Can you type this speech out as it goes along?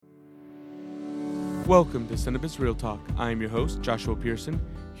Welcome to Cinnabis Real Talk. I am your host, Joshua Pearson,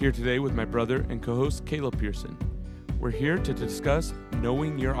 here today with my brother and co-host, Caleb Pearson. We're here to discuss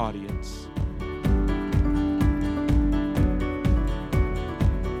knowing your audience.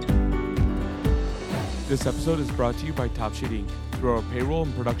 This episode is brought to you by TopSheet Inc. Through our payroll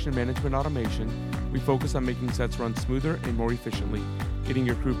and production management automation, we focus on making sets run smoother and more efficiently, getting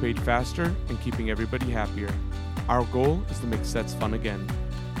your crew paid faster and keeping everybody happier. Our goal is to make sets fun again.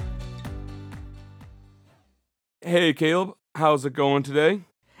 Hey, Caleb, how's it going today?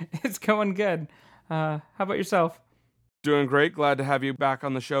 It's going good. How about yourself? Doing great. Glad to have you back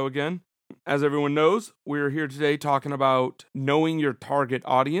on the show again. As everyone knows, we're here today talking about knowing your target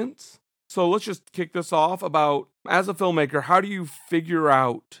audience. So let's just kick this off about, as a filmmaker, how do you figure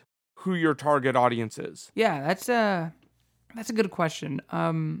out who your target audience is? Yeah, that's a good question.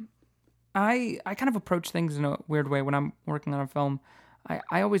 I kind of approach things in a weird way when I'm working on a film.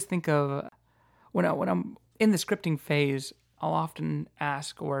 I always think of when I'm in the scripting phase, I'll often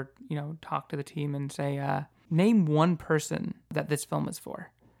ask or talk to the team and say, name one person that this film is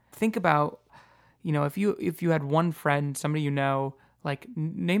for. Think about, if you had one friend, somebody like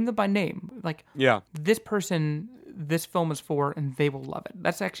name them by name. Like, yeah, this person, this film is for, and they will love it.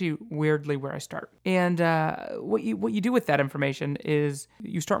 That's actually weirdly where I start. And what you do with that information is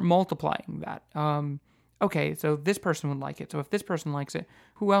you start multiplying that. Okay, so this person would like it. So if this person likes it,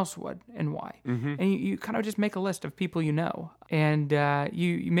 who else would and why? Mm-hmm. And you kind of just make a list of people you know. And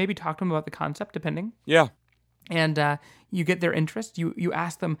you maybe talk to them about the concept, depending. Yeah. And you get their interest. You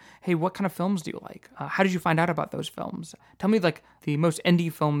ask them, hey, what kind of films do you like? How did you find out about those films? Tell me like the most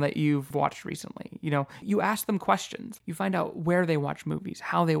indie film that you've watched recently. You ask them questions. You find out where they watch movies,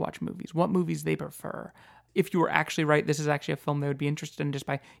 how they watch movies, what movies they prefer. If you were actually right, this is actually a film they would be interested in just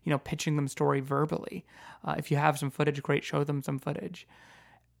by, pitching them story verbally. If you have some footage, great, show them some footage.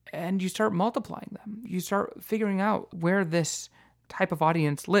 And you start multiplying them. You start figuring out where this type of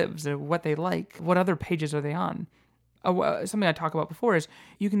audience lives, what they like, what other pages are they on. Something I talked about before is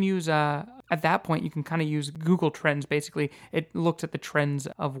you can use, at that point, you can kind of use Google Trends. Basically, it looks at the trends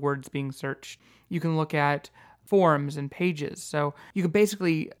of words being searched. You can look at forums and pages. So you can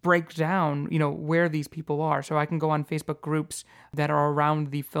basically break down, where these people are. So I can go on Facebook groups that are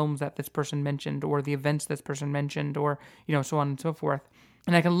around the films that this person mentioned or the events this person mentioned or, so on and so forth.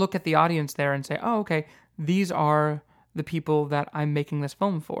 And I can look at the audience there and say, oh, okay, these are the people that I'm making this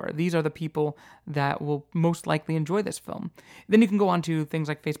film for. These are the people that will most likely enjoy this film. Then you can go on to things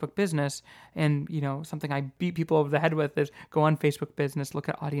like Facebook Business, and, something I beat people over the head with is go on Facebook Business, look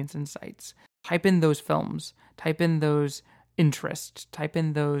at audience insights. Type in those films, type in those interests, type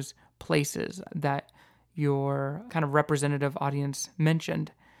in those places that your kind of representative audience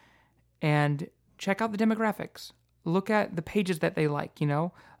mentioned, and check out the demographics. Look at the pages that they like,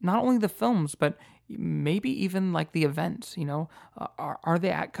 not only the films, but maybe even like the events, are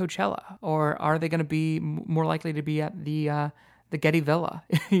they at Coachella, or are they going to be more likely to be at the Getty Villa,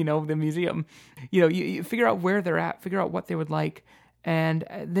 the museum? You figure out where they're at, figure out what they would like, and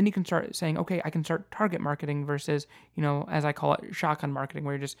then you can start saying, okay, I can start target marketing versus, as I call it, shotgun marketing,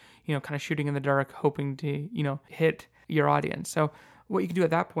 where you're just, kind of shooting in the dark, hoping to, hit your audience. So what you can do at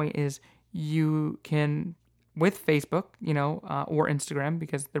that point is you can, with Facebook, or Instagram,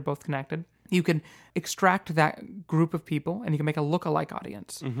 because they're both connected, you can extract that group of people and you can make a lookalike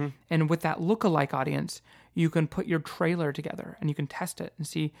audience. Mm-hmm. And with that lookalike audience, you can put your trailer together and you can test it and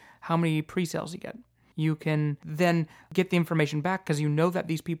see how many pre-sales you get. You can then get the information back because you know that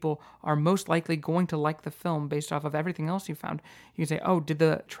these people are most likely going to like the film based off of everything else you found. You can say, oh, did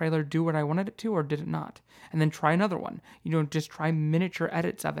the trailer do what I wanted it to or did it not? And then try another one. Just try miniature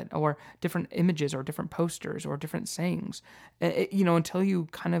edits of it or different images or different posters or different sayings, until you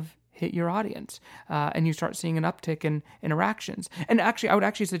kind of hit your audience and you start seeing an uptick in interactions. And actually, I would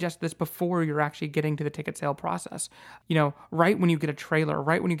actually suggest this before you're actually getting to the ticket sale process. Right when you get a trailer,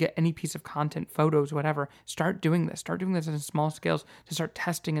 right when you get any piece of content, photos, whatever, start doing this. Start doing this in small scales to start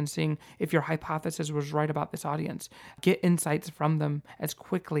testing and seeing if your hypothesis was right about this audience. Get insights from them as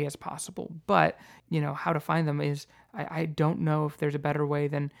quickly as possible. But, how to find them is, I don't know if there's a better way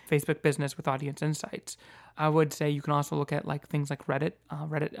than Facebook Business with audience insights. I would say you can also look at things like Reddit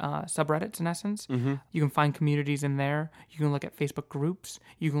subreddits in essence. Mm-hmm. You can find communities in there. You can look at Facebook groups.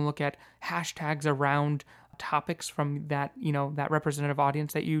 You can look at hashtags around topics from that, that representative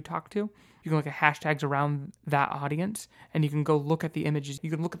audience that you talk to. You can look at hashtags around that audience and you can go look at the images.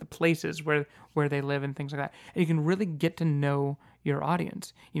 You can look at the places where they live and things like that. And you can really get to know your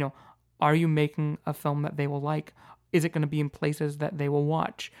audience. Are you making a film that they will like? Is it going to be in places that they will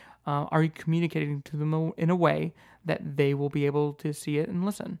watch? Are you communicating to them in a way that they will be able to see it and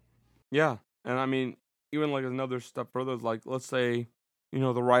listen? Yeah. And I mean, even like another step further, like let's say,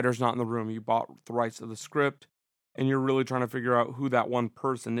 the writer's not in the room. You bought the rights to the script and you're really trying to figure out who that one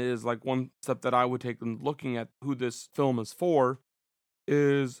person is. Like one step that I would take in looking at who this film is for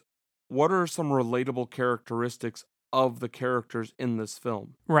is what are some relatable characteristics of the characters in this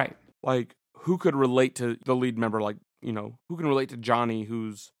film? Right. Like who could relate to the lead member? Like, who can relate to Johnny,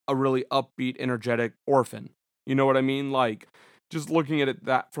 who's a really upbeat, energetic orphan? You know what I mean? Like just looking at it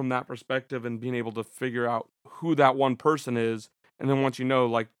that from that perspective and being able to figure out who that one person is. And then once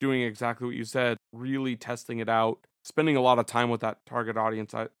like doing exactly what you said, really testing it out, spending a lot of time with that target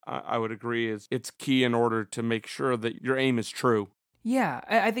audience, I would agree it's key in order to make sure that your aim is true. Yeah,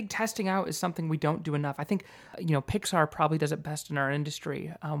 I think testing out is something we don't do enough. I think, Pixar probably does it best in our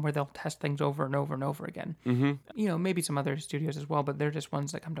industry, where they'll test things over and over and over again. Mm-hmm. Maybe some other studios as well, but they're just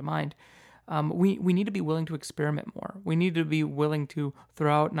ones that come to mind. We need to be willing to experiment more. We need to be willing to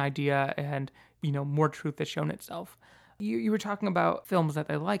throw out an idea and, more truth has shown itself. You were talking about films that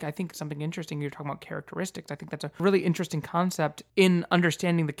they like. I think something interesting, you're talking about characteristics. I think that's a really interesting concept in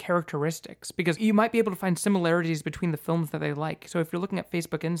understanding the characteristics, because you might be able to find similarities between the films that they like. So if you're looking at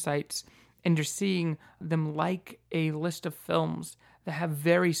Facebook Insights and you're seeing them like a list of films that have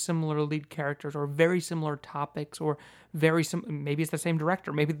very similar lead characters or very similar topics or maybe it's the same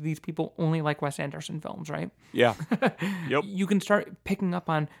director. Maybe these people only like Wes Anderson films, right? Yeah. Yep. You can start picking up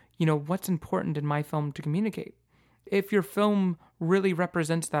on, what's important in my film to communicate. If your film really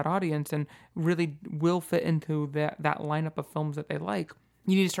represents that audience and really will fit into that lineup of films that they like,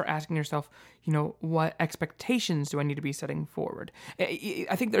 you need to start asking yourself, what expectations do I need to be setting forward?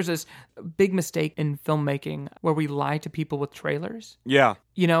 I think there's this big mistake in filmmaking where we lie to people with trailers. Yeah.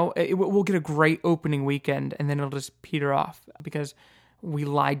 We'll get a great opening weekend and then it'll just peter off because we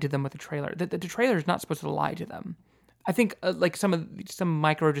lied to them with a trailer. The trailer is not supposed to lie to them. I think like some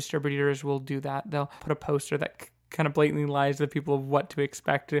micro distributors will do that. They'll put a poster that kind of blatantly lies to people of what to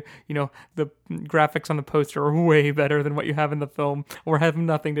expect. The graphics on the poster are way better than what you have in the film or have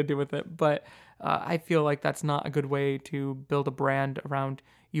nothing to do with it. But I feel like that's not a good way to build a brand around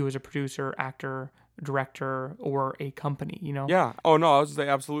you as a producer, actor, director, or a company, Yeah. Oh, no, I was going to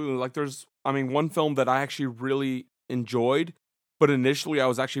say absolutely. Like there's, one film that I actually really enjoyed, but initially I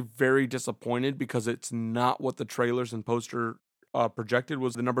was actually very disappointed because it's not what the trailers and poster projected,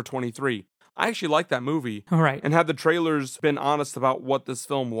 was the number 23. I actually liked that movie. All right. And had the trailers been honest about what this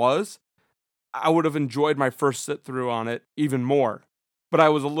film was, I would have enjoyed my first sit through on it even more. But I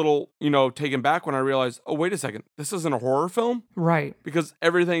was a little, taken back when I realized, oh, wait a second, this isn't a horror film? Right. Because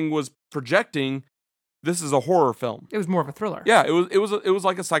everything was projecting this is a horror film. It was more of a thriller. Yeah, it was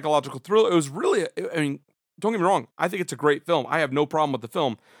like a psychological thriller. It was really, don't get me wrong, I think it's a great film. I have no problem with the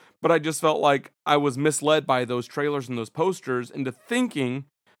film. But I just felt like I was misled by those trailers and those posters into thinking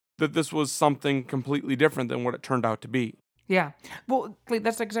that this was something completely different than what it turned out to be. Yeah. Well,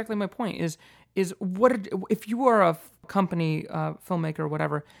 that's exactly my point is if you are a company, filmmaker or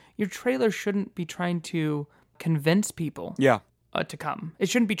whatever, your trailer shouldn't be trying to convince people to come. It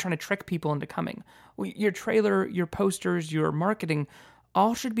shouldn't be trying to trick people into coming. Your trailer, your posters, your marketing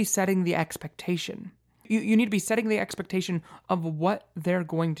all should be setting the expectation. You need to be setting the expectation of what they're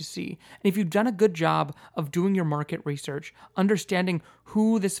going to see. And if you've done a good job of doing your market research, understanding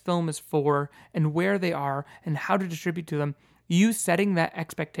who this film is for and where they are and how to distribute to them, you setting that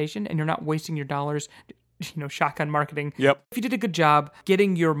expectation and you're not wasting your dollars, shotgun marketing. Yep. If you did a good job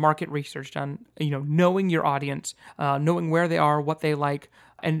getting your market research done, knowing your audience, knowing where they are, what they like,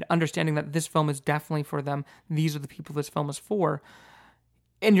 and understanding that this film is definitely for them, these are the people this film is for,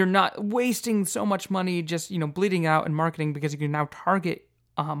 and you're not wasting so much money just, bleeding out in marketing because you can now target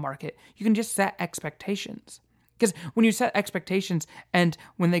market. You can just set expectations. Because when you set expectations and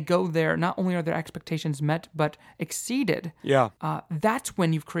when they go there, not only are their expectations met, but exceeded, that's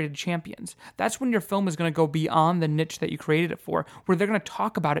when you've created champions. That's when your film is going to go beyond the niche that you created it for, where they're going to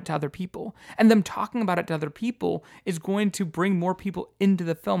talk about it to other people. And them talking about it to other people is going to bring more people into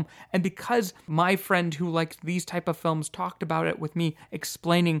the film. And because my friend who likes these type of films talked about it with me,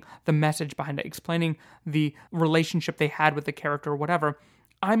 explaining the message behind it, explaining the relationship they had with the character or whatever,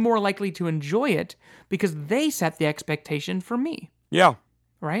 I'm more likely to enjoy it because they set the expectation for me. Yeah.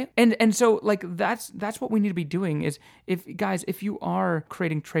 Right? And so like that's what we need to be doing is if you are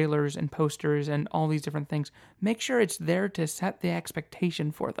creating trailers and posters and all these different things, make sure it's there to set the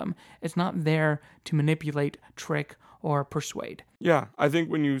expectation for them. It's not there to manipulate, trick, or persuade. Yeah. I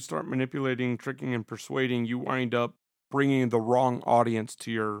think when you start manipulating, tricking, and persuading, you wind up bringing the wrong audience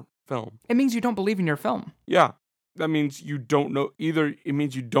to your film. It means you don't believe in your film. Yeah. That means you don't know, either it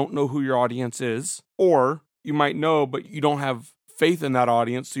means you don't know who your audience is, or you might know, but you don't have faith in that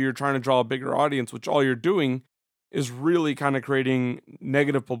audience. So you're trying to draw a bigger audience, which all you're doing is really kind of creating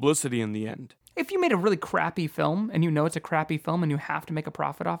negative publicity in the end. If you made a really crappy film and you know it's a crappy film and you have to make a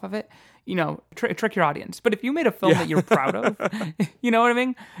profit off of it, trick your audience. But if you made a film that you're proud of, you know what I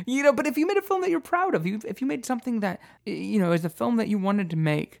mean? But if you made a film that you're proud of, if you made something that, is a film that you wanted to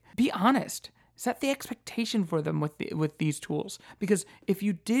make, be honest. Set the expectation for them with these tools. Because if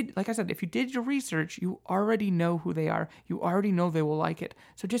you did, like I said, if you did your research, you already know who they are. You already know they will like it.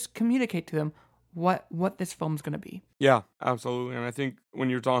 So just communicate to them what this film's going to be. Yeah, absolutely. And I think when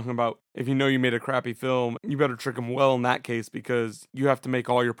you're talking about if you know you made a crappy film, you better trick them well in that case, because you have to make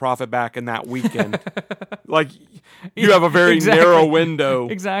all your profit back in that weekend. Like, you have a very narrow window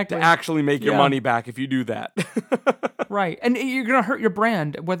to actually make your money back if you do that. Right. And you're going to hurt your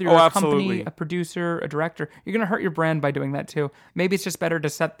brand, whether you're a company, a producer, a director. You're going to hurt your brand by doing that too. Maybe it's just better to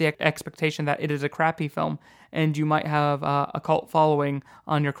set the expectation that it is a crappy film, and you might have a cult following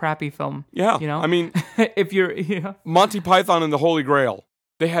on your crappy film. Yeah. I mean, if you're, Monty Python and the Holy Grail,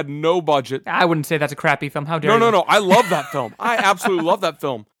 they had no budget. I wouldn't say that's a crappy film. How dare you? No. I love that film. I absolutely love that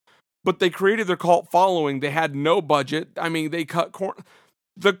film. But they created their cult following. They had no budget. I mean, they cut corn.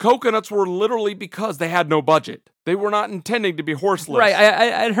 The coconuts were literally because they had no budget. They were not intending to be horseless. Right.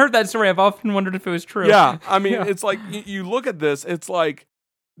 I'd heard that story. I've often wondered if it was true. Yeah. I mean, it's like, you look at this, it's like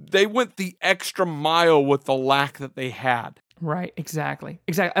they went the extra mile with the lack that they had. Right, exactly.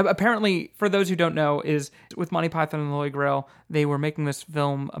 Apparently, for those who don't know, is with Monty Python and the Holy Grail, they were making this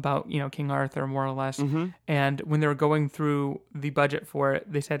film about, King Arthur, more or less. Mm-hmm. And when they were going through the budget for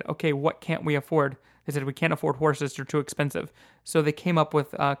it, they said, okay, what can't we afford? They said, we can't afford horses, they're too expensive. So they came up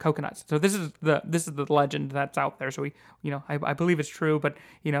with coconuts. So this is the legend that's out there. So I believe it's true, but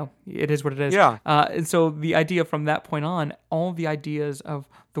it is what it is. Yeah. And so the idea from that point on, all the ideas of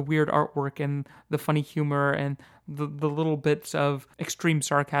the weird artwork and the funny humor and the little bits of extreme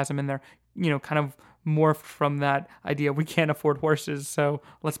sarcasm in there, kind of morphed from that idea. We can't afford horses, so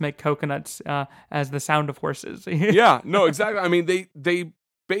let's make coconuts as the sound of horses. Yeah, no, exactly. I mean, they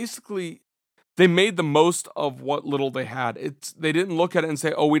basically, they made the most of what little they had. They didn't look at it and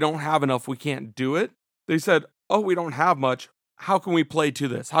say, oh, we don't have enough, we can't do it. They said, oh, we don't have much. How can we play to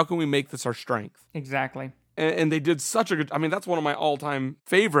this? How can we make this our strength? Exactly. And they did such a good, I mean, that's one of my all-time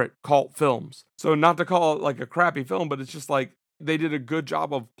favorite cult films. So not to call it like a crappy film, but it's just like they did a good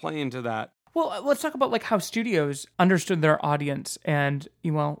job of playing to that. Well, let's talk about like how studios understood their audience, and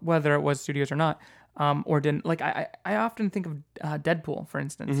whether it was studios or not, or didn't. Like I often think of Deadpool, for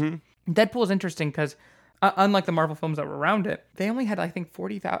instance. Mm-hmm. Deadpool is interesting because unlike the Marvel films that were around it, they only had, I think,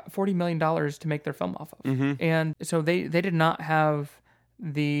 $40 million to make their film off of. Mm-hmm. And so they did not have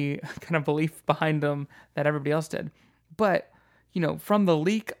the kind of belief behind them that everybody else did. But, from the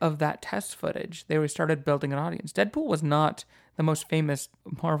leak of that test footage, they started building an audience. Deadpool was not the most famous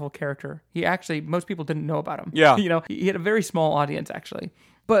Marvel character. Most people didn't know about him. Yeah. He had a very small audience, actually.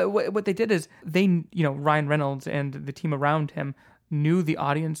 But what they did is Ryan Reynolds and the team around him knew the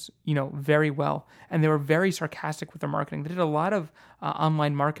audience, very well. And they were very sarcastic with their marketing. They did a lot of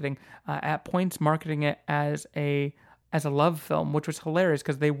online marketing, at points marketing it as a love film, which was hilarious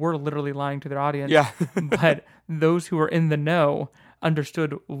because they were literally lying to their audience. Yeah. But those who were in the know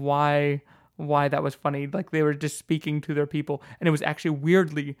understood why that was funny. Like, they were just speaking to their people. And it was actually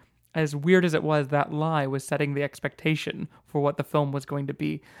weirdly, as weird as it was, that lie was setting the expectation for what the film was going to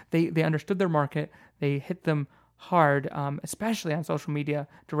be. They understood their market. They hit them hard, especially on social media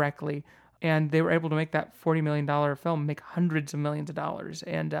directly. And they were able to make that $40 million film make hundreds of millions of dollars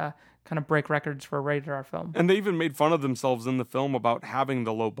and kind of break records for a rated R film. And they even made fun of themselves in the film about having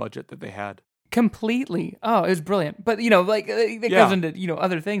the low budget that they had. Completely. Oh, it was brilliant. But, it goes into,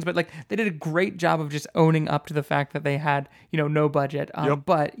 other things. But, they did a great job of just owning up to the fact that they had, no budget. Yep.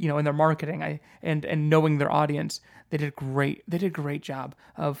 But, in their marketing and knowing their audience, they did a great job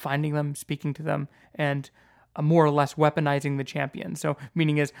of finding them, speaking to them, and more or less weaponizing the champion. So,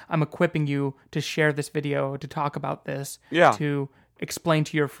 meaning is, I'm equipping you to share this video, to talk about this, to explain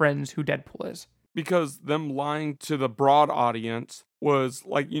to your friends who Deadpool is. Because them lying to the broad audience was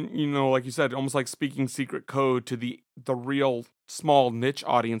like, like you said, almost like speaking secret code to the real small niche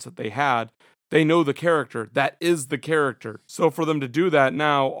audience that they had. They know the character. That is the character. So for them to do that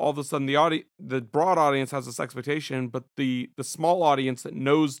now, all of a sudden the broad audience has this expectation, but the small audience that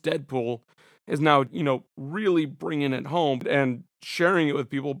knows Deadpool is now, really bringing it home and sharing it with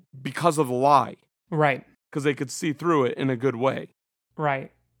people because of the lie. Right. Because they could see through it in a good way.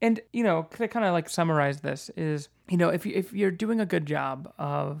 Right. And, to kind of like summarize this is, if you're doing a good job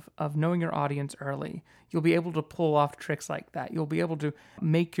of knowing your audience early, you'll be able to pull off tricks like that. You'll be able to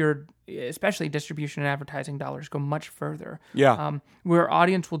make your, especially distribution and advertising dollars, go much further. Yeah. Where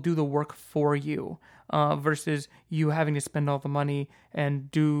audience will do the work for you, versus you having to spend all the money and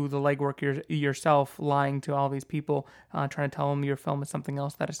do the legwork yourself, lying to all these people, trying to tell them your film is something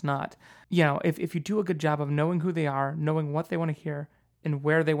else that it's not. If you do a good job of knowing who they are, knowing what they want to hear, and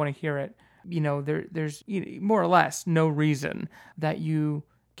where they want to hear it, there's more or less no reason that you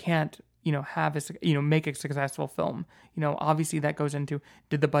can't, have make a successful film. Obviously that goes into,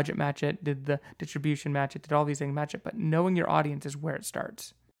 did the budget match it? Did the distribution match it? Did all these things match it? But knowing your audience is where it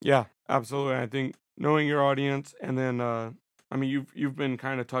starts. Yeah, absolutely. I think knowing your audience, and then, you've been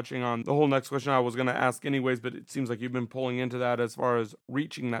kind of touching on the whole next question I was going to ask anyways, but it seems like you've been pulling into that as far as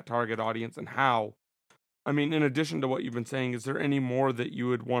reaching that target audience and how. In addition to what you've been saying, is there any more that you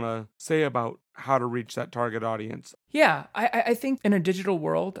would want to say about how to reach that target audience? Yeah, I think in a digital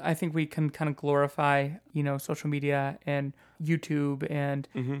world, I think we can kind of glorify, social media and YouTube and,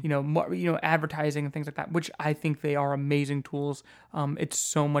 more, advertising and things like that, which I think they are amazing tools. It's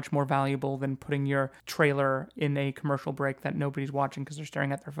so much more valuable than putting your trailer in a commercial break that nobody's watching because they're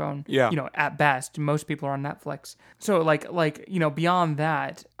staring at their phone. Yeah. At best, most people are on Netflix. So beyond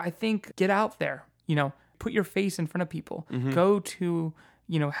that, I think get out there, put your face in front of people. Mm-hmm. Go to,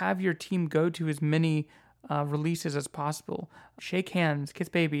 have your team go to as many releases as possible. Shake hands, kiss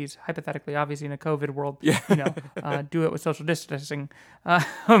babies, hypothetically, obviously in a COVID world, Yeah. Do it with social distancing.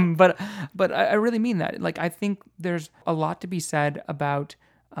 But I really mean that. Like, I think there's a lot to be said about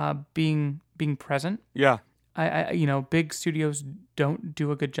being present. Yeah. Big studios don't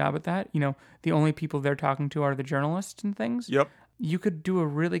do a good job at that. The only people they're talking to are the journalists and things. Yep. You could do a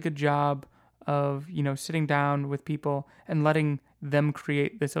really good job of, sitting down with people and letting them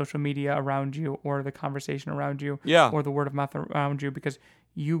create the social media around you or the conversation around you, Yeah. or the word of mouth around you, because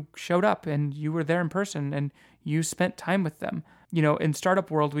you showed up and you were there in person and you spent time with them. In startup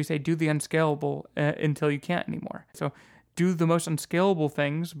world, we say do the unscalable until you can't anymore. So do the most unscalable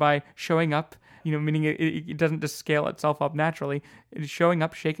things by showing up, meaning it doesn't just scale itself up naturally. It's showing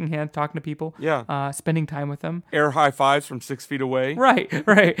up, shaking hands, talking to people, spending time with them. Air high fives from 6 feet away. Right.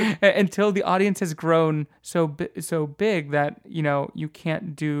 Until the audience has grown so big that, you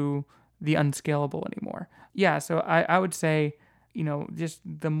can't do the unscalable anymore. Yeah, so I would say, just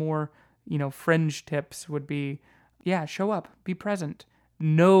the more, fringe tips would be, show up, be present.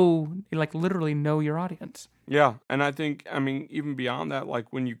 Literally know your audience. Yeah, and I think, even beyond that,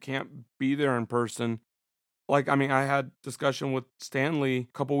 like when you can't be there in person, I had discussion with Stanley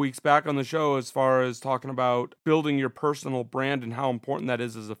a couple weeks back on the show as far as talking about building your personal brand and how important that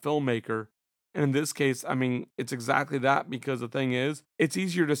is as a filmmaker. And in this case, it's exactly that, because the thing is, it's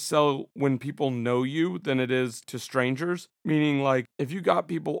easier to sell when people know you than it is to strangers. Meaning, like, if you got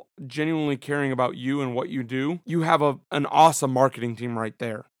people genuinely caring about you and what you do, you have an awesome marketing team right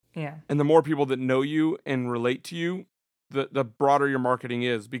there. Yeah. And the more people that know you and relate to you, the broader your marketing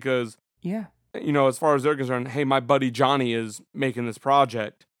is, because, as far as they're concerned, hey, my buddy Johnny is making this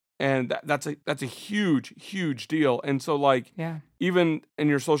project. And that's a huge, huge deal. And so, even in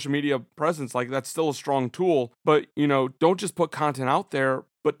your social media presence, that's still a strong tool. But, don't just put content out there,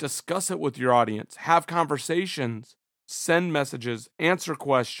 but discuss it with your audience. Have conversations, send messages, answer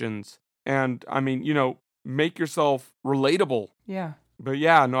questions. And, make yourself relatable. Yeah. But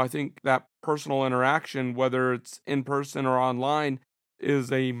I think that personal interaction, whether it's in person or online,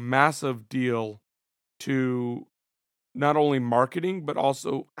 is a massive deal to not only marketing, but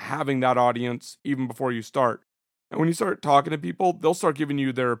also having that audience even before you start. And when you start talking to people, they'll start giving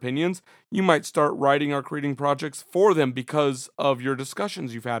you their opinions. You might start writing or creating projects for them because of your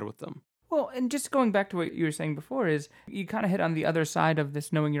discussions you've had with them. Well, and just going back to what you were saying before, is you kind of hit on the other side of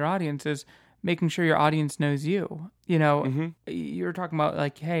this knowing your audience, is making sure your audience knows you. Mm-hmm. You're talking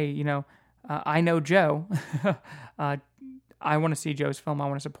about hey, I know Joe. I want to see Joe's film. I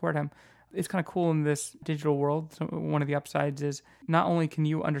want to support him. It's kind of cool in this digital world. So one of the upsides is not only can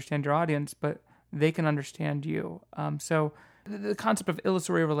you understand your audience, but they can understand you. So the concept of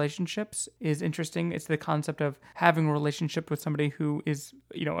illusory relationships is interesting. It's the concept of having a relationship with somebody who is,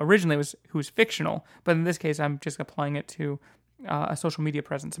 originally who's fictional, but in this case, I'm just applying it to a social media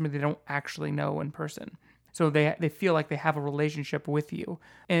presence, somebody they don't actually know in person. So they feel like they have a relationship with you.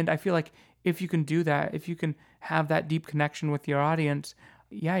 And I feel like if you can do that, if you can have that deep connection with your audience,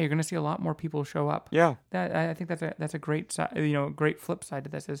 you're going to see a lot more people show up. Yeah. I think that's a great great flip side to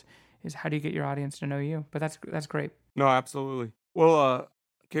this is how do you get your audience to know you? But that's great. No, absolutely. Well,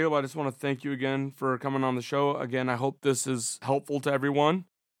 Caleb, I just want to thank you again for coming on the show. Again, I hope this is helpful to everyone.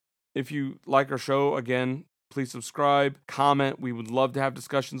 If you like our show, again, please subscribe, comment. We would love to have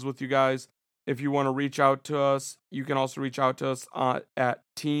discussions with you guys. If you want to reach out to us, you can also reach out to us at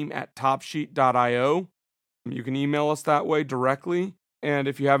team@topsheet.io. You can email us that way directly. And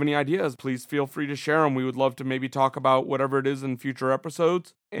if you have any ideas, please feel free to share them. We would love to maybe talk about whatever it is in future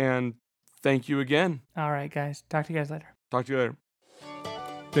episodes. And thank you again. All right, guys. Talk to you guys later. Talk to you later.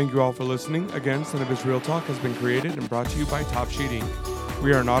 Thank you all for listening. Again, Cinebiz Real Talk has been created and brought to you by Top Sheet Inc.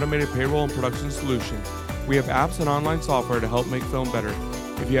 We are an automated payroll and production solution. We have apps and online software to help make film better.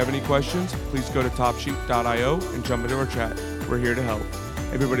 If you have any questions, please go to topsheet.io and jump into our chat. We're here to help.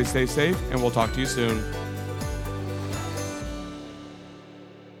 Everybody stay safe, and we'll talk to you soon.